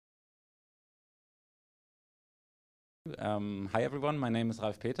Hi everyone, my name is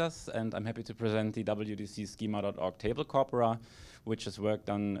Ralf Peeters and I'm happy to present the WDC Schema.org table Corpora, which is work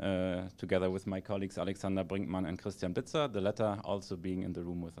done together with my colleagues Alexander Brinkmann and Christian Bitzer, the latter also being in the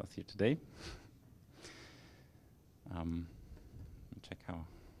room with us here today. Let me check how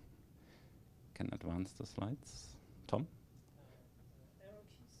I can advance the slides. Tom? Arrow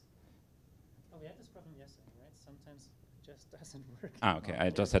keys. Oh, we had this problem yesterday, right? Sometimes it just doesn't work. Okay,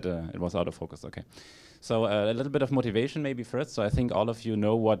 I just had it was out of focus, okay. So a little bit of motivation maybe first. So I think all of you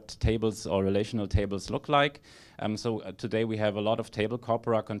know what tables or relational tables look like. Today we have a lot of table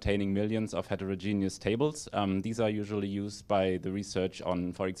corpora containing millions of heterogeneous tables. These are usually used by the research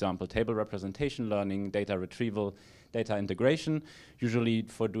on, for example, table representation learning, data retrieval, data integration, usually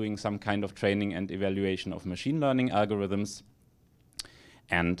for doing some kind of training and evaluation of machine learning algorithms.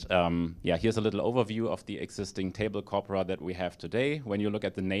 And here's a little overview of the existing table corpora that we have today. When you look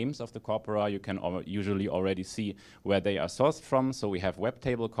at the names of the corpora, you can usually already see where they are sourced from. So we have web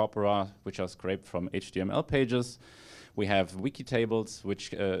table corpora, which are scraped from HTML pages. We have wiki tables,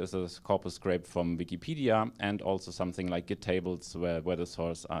 which is a corpus scraped from Wikipedia, and also something like Git tables, where the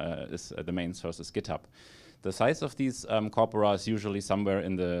source is the main source is GitHub. The size of these corpora is usually somewhere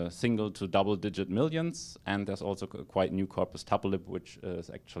in the single to double-digit millions, and there's also quite new corpus tuplib, which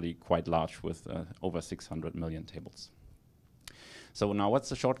is actually quite large with over 600 million tables. So now what's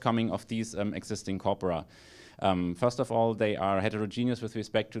the shortcoming of these existing corpora? First of all, they are heterogeneous with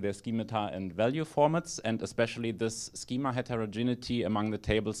respect to their schemata and value formats, and especially this schema heterogeneity among the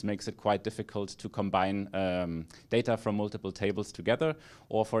tables makes it quite difficult to combine data from multiple tables together,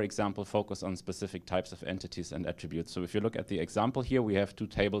 or for example, focus on specific types of entities and attributes. So if you look at the example here, we have two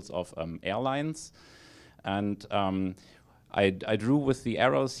tables of airlines, and I drew with the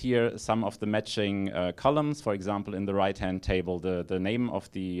arrows here some of the matching columns. For example, in the right-hand table, the name of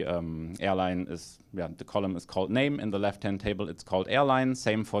the airline is, the column is called name. In the left-hand table, it's called airline.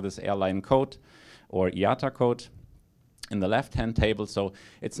 Same for this airline code or IATA code in the left-hand table. So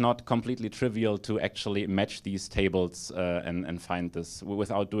it's not completely trivial to actually match these tables and find this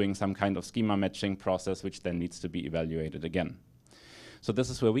without doing some kind of schema matching process, which then needs to be evaluated again. So this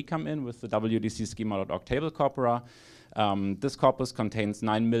is where we come in with the WDC Schema.org table corpora. This corpus contains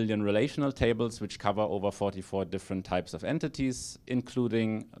 9 million relational tables, which cover over 44 different types of entities,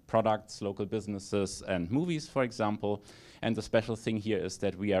 including products, local businesses, and movies, for example. And the special thing here is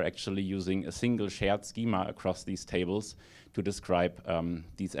that we are actually using a single shared schema across these tables to describe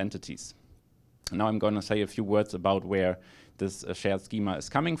these entities. Now I'm going to say a few words about where this shared schema is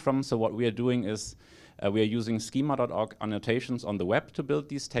coming from. So what we are doing is we are using schema.org annotations on the web to build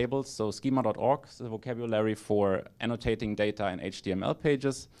these tables. So schema.org is the vocabulary for annotating data in HTML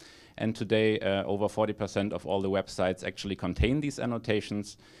pages. And today, over 40% of all the websites actually contain these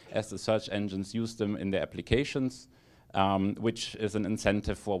annotations, as the search engines use them in their applications, which is an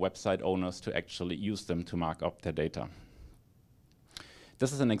incentive for website owners to actually use them to mark up their data.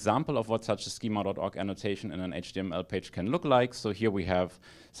 This is an example of what such a schema.org annotation in an HTML page can look like. So here we have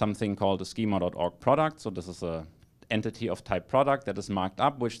something called a schema.org product. So this is an entity of type product that is marked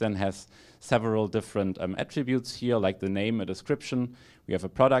up, which then has several different attributes here, like the name, a description. We have a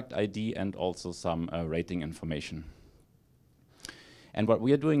product ID and also some rating information. And what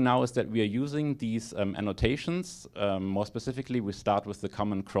we are doing now is that we are using these annotations. More specifically, we start with the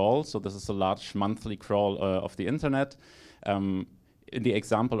common crawl. So this is a large monthly crawl of the internet. In the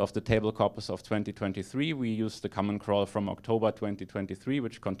example of the table corpus of 2023, we use the common crawl from October 2023,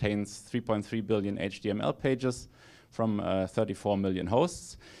 which contains 3.3 billion HTML pages from 34 million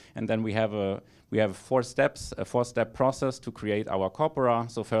hosts. And then we have 4 steps, a 4-step process to create our corpora.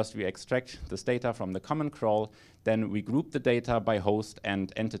 So first we extract this data from the common crawl, then we group the data by host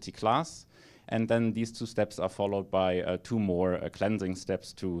and entity class. And then these 2 steps are followed by 2 more cleansing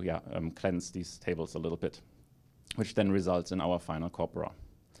steps to cleanse these tables a little bit, which then results in our final corpora.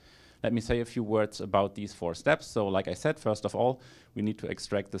 Let me say a few words about these 4 steps. So like I said, first of all, we need to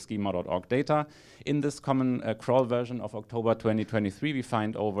extract the schema.org data. In this common crawl version of October 2023, we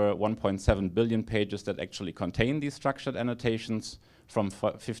find over 1.7 billion pages that actually contain these structured annotations from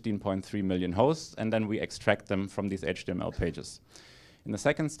 15.3 million hosts, and then we extract them from these HTML pages. In the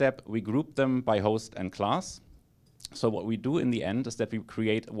second step, we group them by host and class. So what we do in the end is that we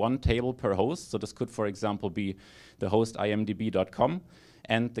create 1 table per host. So this could, for example, be the host imdb.com,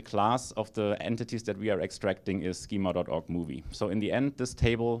 and the class of the entities that we are extracting is schema.org movie. So in the end, this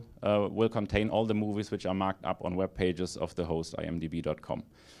table will contain all the movies which are marked up on web pages of the host imdb.com.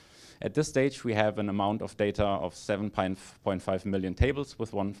 At this stage, we have an amount of data of 7.5 million tables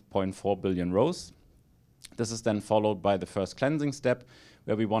with 1.4 billion rows. This is then followed by the first cleansing step,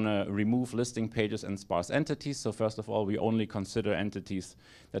 where we want to remove listing pages and sparse entities. So first of all, we only consider entities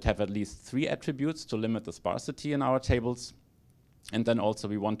that have at least 3 attributes to limit the sparsity in our tables. And then also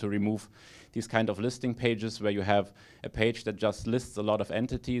we want to remove these kind of listing pages where you have a page that just lists a lot of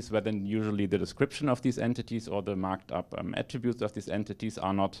entities, where then usually the description of these entities or the marked up attributes of these entities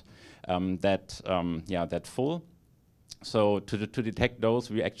are not that full. So to detect those,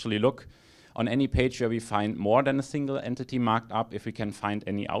 we actually look on any page where we find more than a single entity marked up, if we can find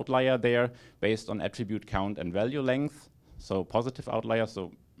any outlier there based on attribute count and value length, so positive outlier,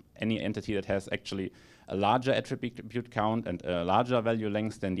 so any entity that has actually a larger attribute count and a larger value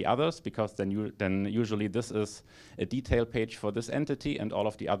length than the others, because then usually this is a detail page for this entity, and all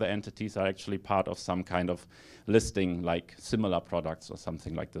of the other entities are actually part of some kind of listing, like similar products or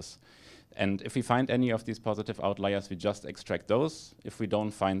something like this. And if we find any of these positive outliers, we just extract those. If we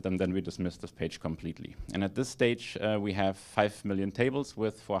don't find them, then we dismiss this page completely. And at this stage, we have 5 million tables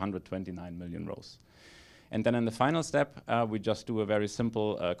with 429 million rows. And then in the final step, we just do a very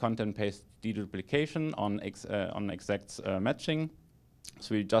simple content-based deduplication on exact matching.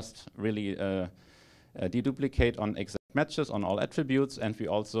 So we just really deduplicate on exact matches on all attributes, and we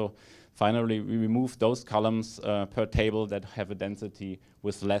also finally we remove those columns per table that have a density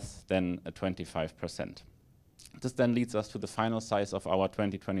with less than 25%. This then leads us to the final size of our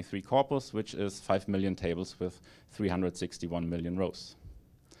 2023 corpus, which is 5 million tables with 361 million rows.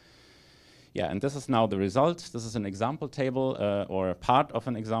 Yeah, and this is now the result. This is an example table or part of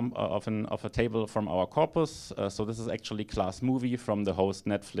an example of a table from our corpus. So this is actually class movie from the host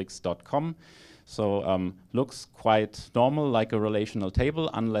Netflix.com. So looks quite normal, like a relational table,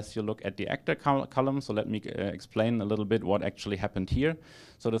 unless you look at the actor column. So let me explain a little bit what actually happened here.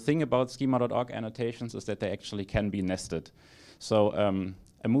 So the thing about schema.org annotations is that they actually can be nested. So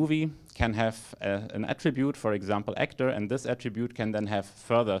a movie can have an attribute, for example, actor, and this attribute can then have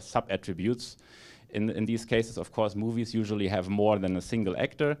further sub-attributes. In these cases, of course, movies usually have more than a single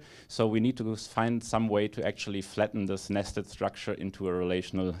actor, so we need to find some way to actually flatten this nested structure into a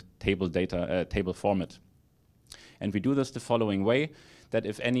relational table format. And we do this the following way, that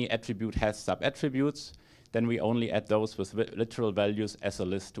if any attribute has sub-attributes, then we only add those with literal values as a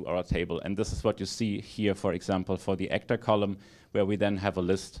list to our table. And this is what you see here, for example, for the actor column, where we then have a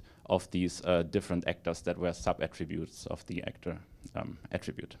list of these different actors that were sub-attributes of the actor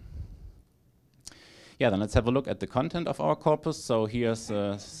attribute. Yeah, then let's have a look at the content of our corpus. So here's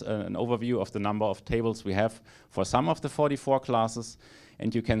an overview of the number of tables we have for some of the 44 classes.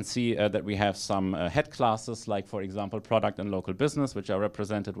 And you can see that we have some head classes, like, for example, product and local business, which are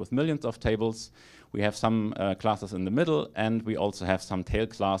represented with millions of tables. We have some classes in the middle, and we also have some tail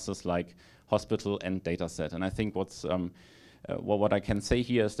classes like hospital and dataset. And I think what I can say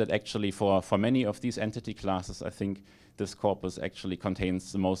here is that actually for many of these entity classes, I think this corpus actually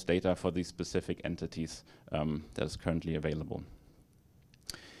contains the most data for these specific entities that is currently available.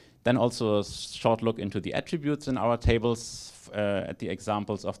 Then also a short look into the attributes in our tables at the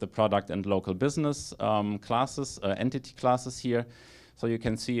examples of the product and local business classes, entity classes here. So you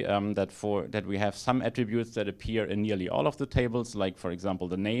can see that we have some attributes that appear in nearly all of the tables, like, for example,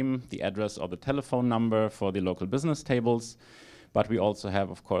 the name, the address, or the telephone number for the local business tables. But we also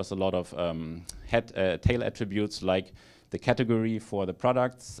have, of course, a lot of tail attributes, like the category for the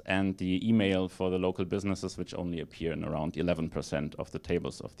products and the email for the local businesses, which only appear in around 11% of the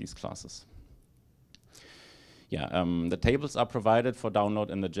tables of these classes. Yeah, the tables are provided for download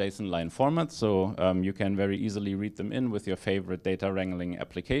in the JSON line format, so you can very easily read them in with your favorite data wrangling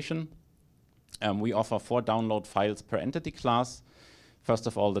application. We offer 4 download files per entity class. First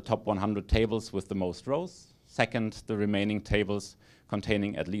of all, the top 100 tables with the most rows. Second, the remaining tables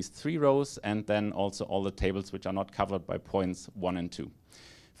containing at least 3 rows, and then also all the tables which are not covered by points 1 and 2.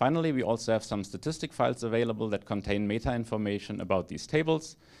 Finally, we also have some statistic files available that contain meta information about these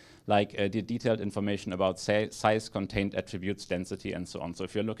tables, like the detailed information about size, contained attributes, density, and so on. So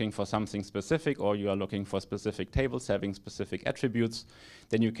if you're looking for something specific, or you are looking for specific tables having specific attributes,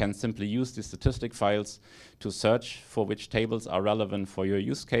 then you can simply use the statistic files to search for which tables are relevant for your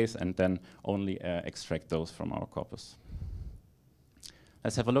use case, and then only extract those from our corpus.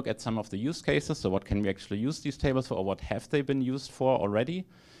 Let's have a look at some of the use cases. So what can we actually use these tables for, or what have they been used for already?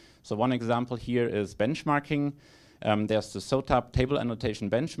 So one example here is benchmarking. There's the SOTAP table annotation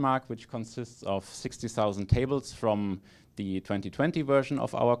benchmark, which consists of 60,000 tables from the 2020 version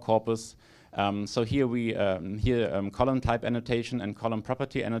of our corpus. So here column type annotation and column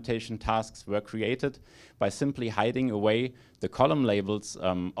property annotation tasks were created by simply hiding away the column labels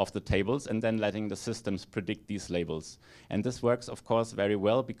of the tables and then letting the systems predict these labels. And this works, of course, very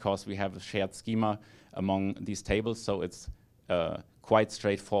well because we have a shared schema among these tables, so it's quite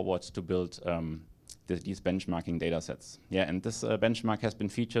straightforward to build these benchmarking data sets. Yeah, and this benchmark has been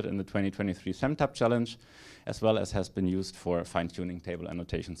featured in the 2023 SemTab challenge, as well as has been used for fine-tuning table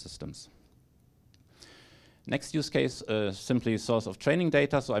annotation systems. Next use case, simply source of training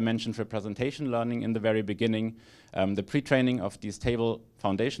data. So I mentioned representation learning in the very beginning. The pre-training of these table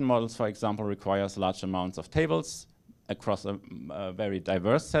foundation models, for example, requires large amounts of tables across a very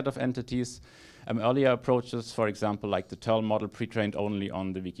diverse set of entities. Earlier approaches, for example, like the TURL model, pre-trained only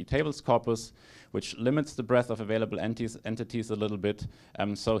on the wiki tables corpus, which limits the breadth of available entities a little bit.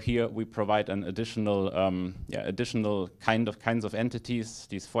 So here we provide an additional kinds of entities,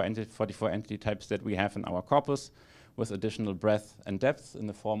 these 44 entity types that we have in our corpus, with additional breadth and depth in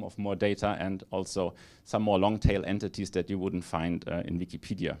the form of more data and also some more long tail entities that you wouldn't find in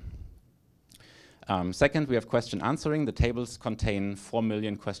Wikipedia. Second, we have question answering. The tables contain 4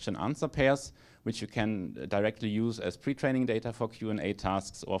 million question answer pairs, which you can directly use as pre-training data for Q&A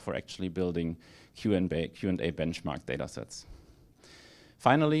tasks or for actually building Q&A benchmark data sets.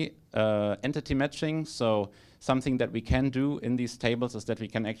 Finally, entity matching. So something that we can do in these tables is that we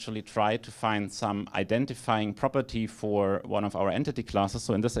can actually try to find some identifying property for one of our entity classes.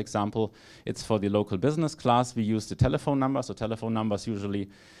 So in this example, it's for the local business class. We use the telephone number. So telephone numbers usually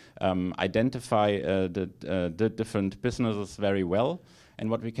identify the different businesses very well. And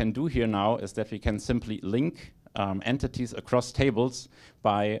what we can do here now is that we can simply link entities across tables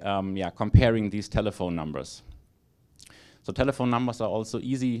by comparing these telephone numbers. So telephone numbers are also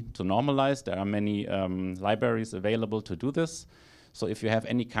easy to normalize. There are many libraries available to do this. So if you have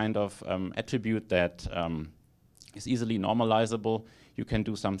any kind of attribute that is easily normalizable, you can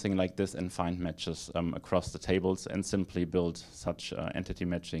do something like this and find matches across the tables and simply build such entity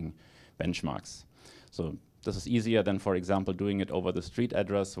matching benchmarks. So this is easier than, for example, doing it over the street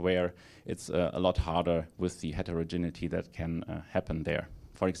address, where it's a lot harder with the heterogeneity that can happen there.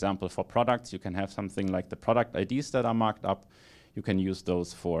 For example, for products, you can have something like the product IDs that are marked up. You can use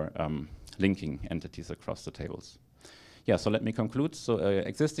those for linking entities across the tables. Yeah, so let me conclude. So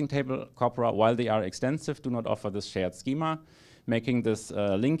existing table corpora, while they are extensive, do not offer this shared schema, making this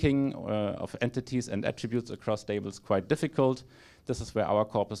linking of entities and attributes across tables quite difficult. This is where our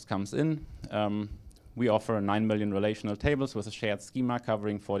corpus comes in. We offer 9 million relational tables with a shared schema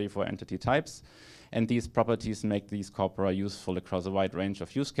covering 44 entity types. And these properties make these corpora useful across a wide range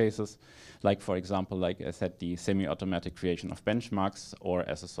of use cases, like, for example, like I said, the semi-automatic creation of benchmarks or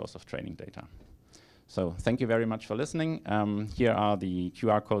as a source of training data. So thank you very much for listening. Here are the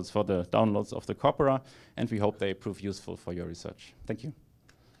QR codes for the downloads of the corpora, and we hope they prove useful for your research. Thank you.